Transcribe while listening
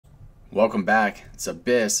Welcome back, it's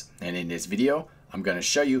Abyss, and in this video, I'm going to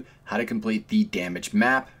show you how to complete the damage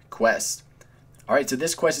map quest. Alright, so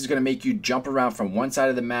this quest is going to make you jump around from one side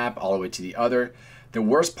of the map all the way to the other. The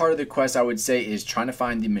worst part of the quest, I would say, is trying to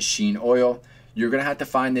find the machine oil. You're going to have to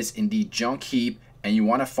find this in the junk heap, and you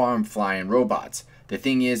want to farm flying robots. The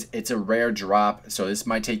thing is, it's a rare drop, so this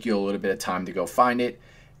might take you a little bit of time to go find it.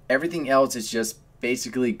 Everything else is just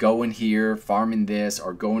basically going here, farming this,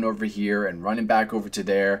 or going over here and running back over to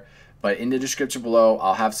there. But in the description below,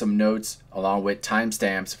 I'll have some notes along with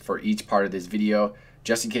timestamps for each part of this video,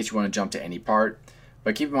 just in case you want to jump to any part.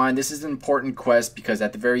 But keep in mind, this is an important quest because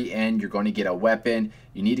at the very end, you're going to get a weapon.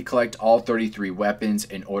 You need to collect all 33 weapons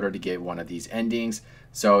in order to get one of these endings.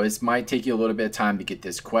 So this might take you a little bit of time to get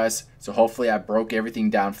this quest. So hopefully I broke everything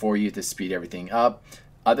down for you to speed everything up.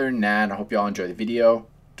 Other than that, I hope you all enjoy the video.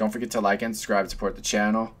 Don't forget to like and subscribe to support the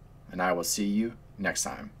channel. And I will see you next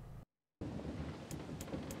time.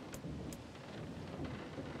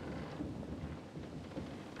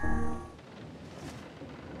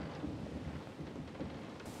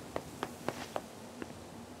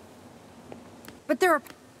 But there are...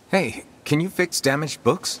 Hey, can you fix damaged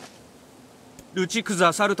books?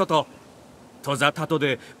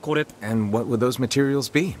 And what would those materials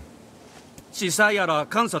be?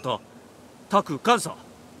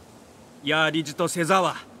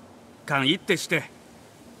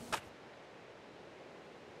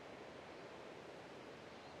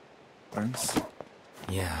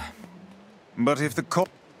 Yeah. But if the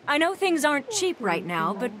I know things aren't cheap right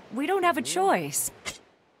now, but we don't have a choice.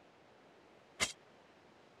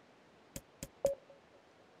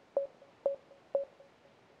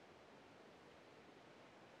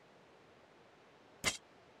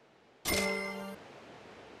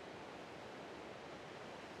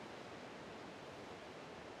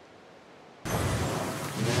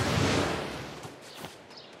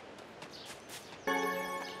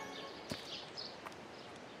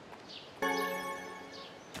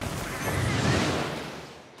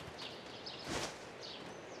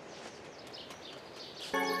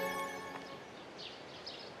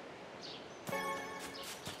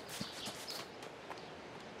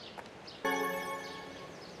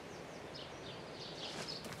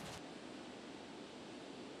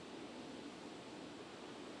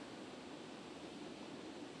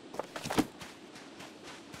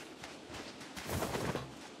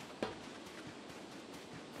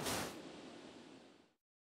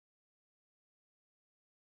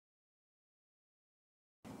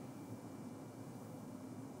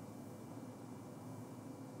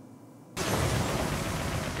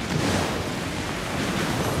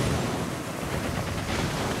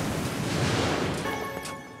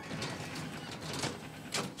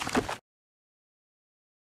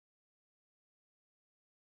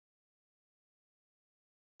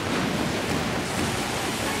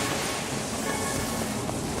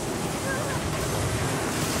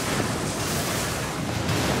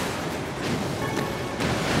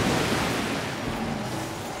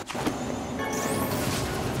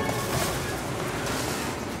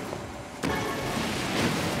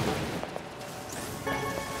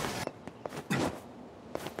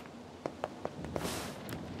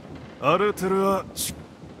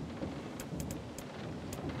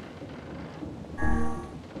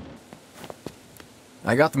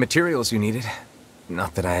 I got the materials you needed.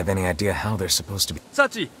 Not that I have any idea how they're supposed to be.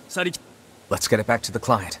 Let's get it back to the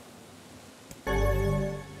client.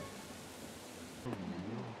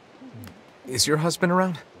 Is your husband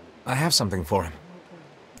around? I have something for him.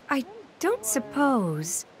 I don't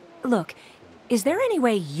suppose... Look, is there any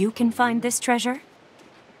way you can find this treasure?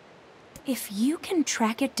 If you can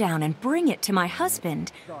track it down and bring it to my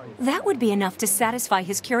husband, that would be enough to satisfy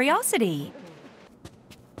his curiosity.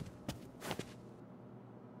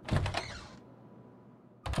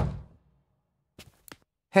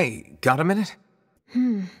 Hey, got a minute?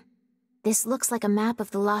 This looks like a map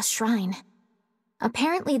of the lost shrine.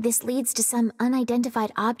 Apparently this leads to some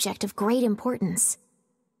unidentified object of great importance.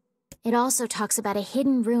 It also talks about a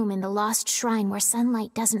hidden room in the lost shrine where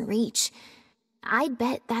sunlight doesn't reach. I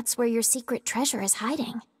bet that's where your secret treasure is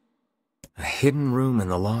hiding. A hidden room in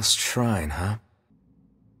the lost shrine, huh?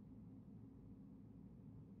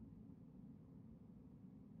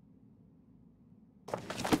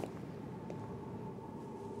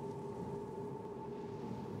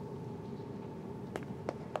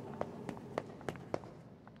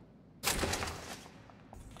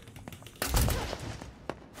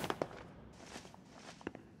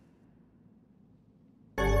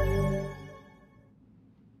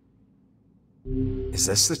 Is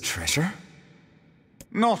this the treasure?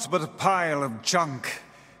 Not but a pile of junk.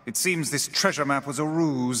 It seems this treasure map was a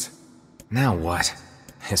ruse. Now what?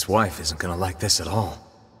 His wife isn't gonna like this at all.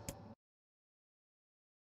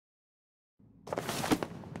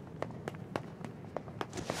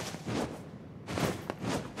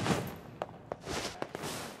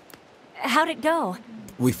 How'd it go?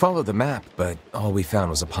 We followed the map, but all we found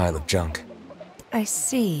was a pile of junk. I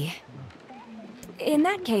see. In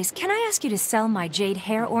that case, can I ask you to sell my jade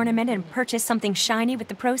hair ornament and purchase something shiny with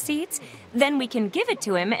the proceeds? Then we can give it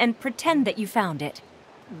to him and pretend that you found it.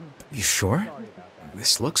 You sure?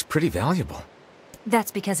 This looks pretty valuable.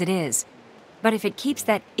 That's because it is. But if it keeps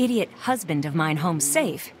that idiot husband of mine home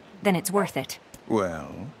safe, then it's worth it.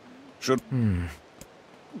 Well, should...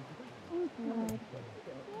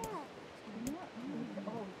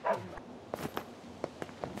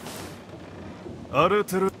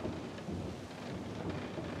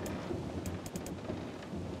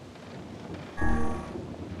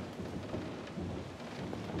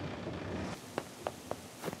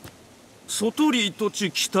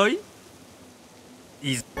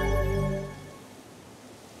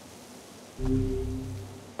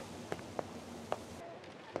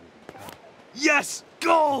 Yes!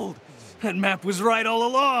 Gold! That map was right all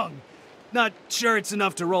along. Not sure it's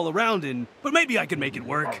enough to roll around in, but maybe I can make it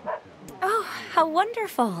work. Oh, how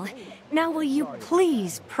wonderful. Now will you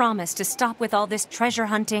please promise to stop with all this treasure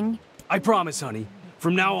hunting? I promise, honey.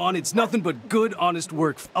 From now on, it's nothing but good, honest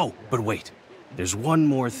work. Oh, but wait. There's one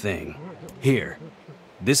more thing. Here.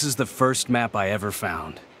 This is the first map I ever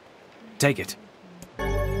found. Take it.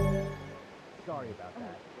 Sorry about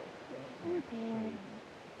that.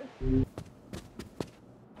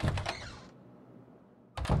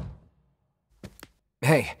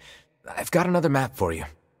 Hey, I've got another map for you.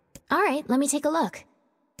 All right, let me take a look.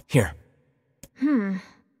 Here.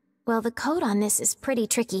 Well, the code on this is pretty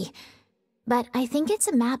tricky, but I think it's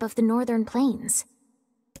a map of the Northern Plains.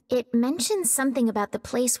 It mentions something about the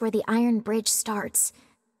place where the Iron Bridge starts,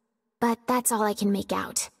 but that's all I can make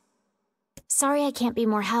out. Sorry I can't be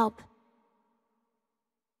more help.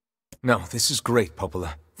 No, this is great,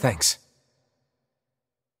 Popola. Thanks.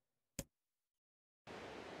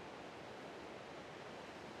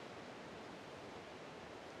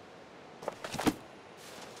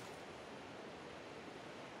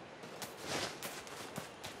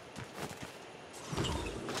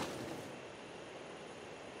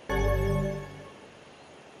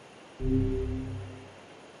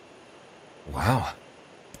 Wow.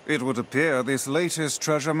 It would appear this latest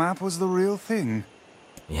treasure map was the real thing.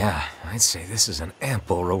 Yeah, I'd say this is an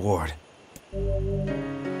ample reward.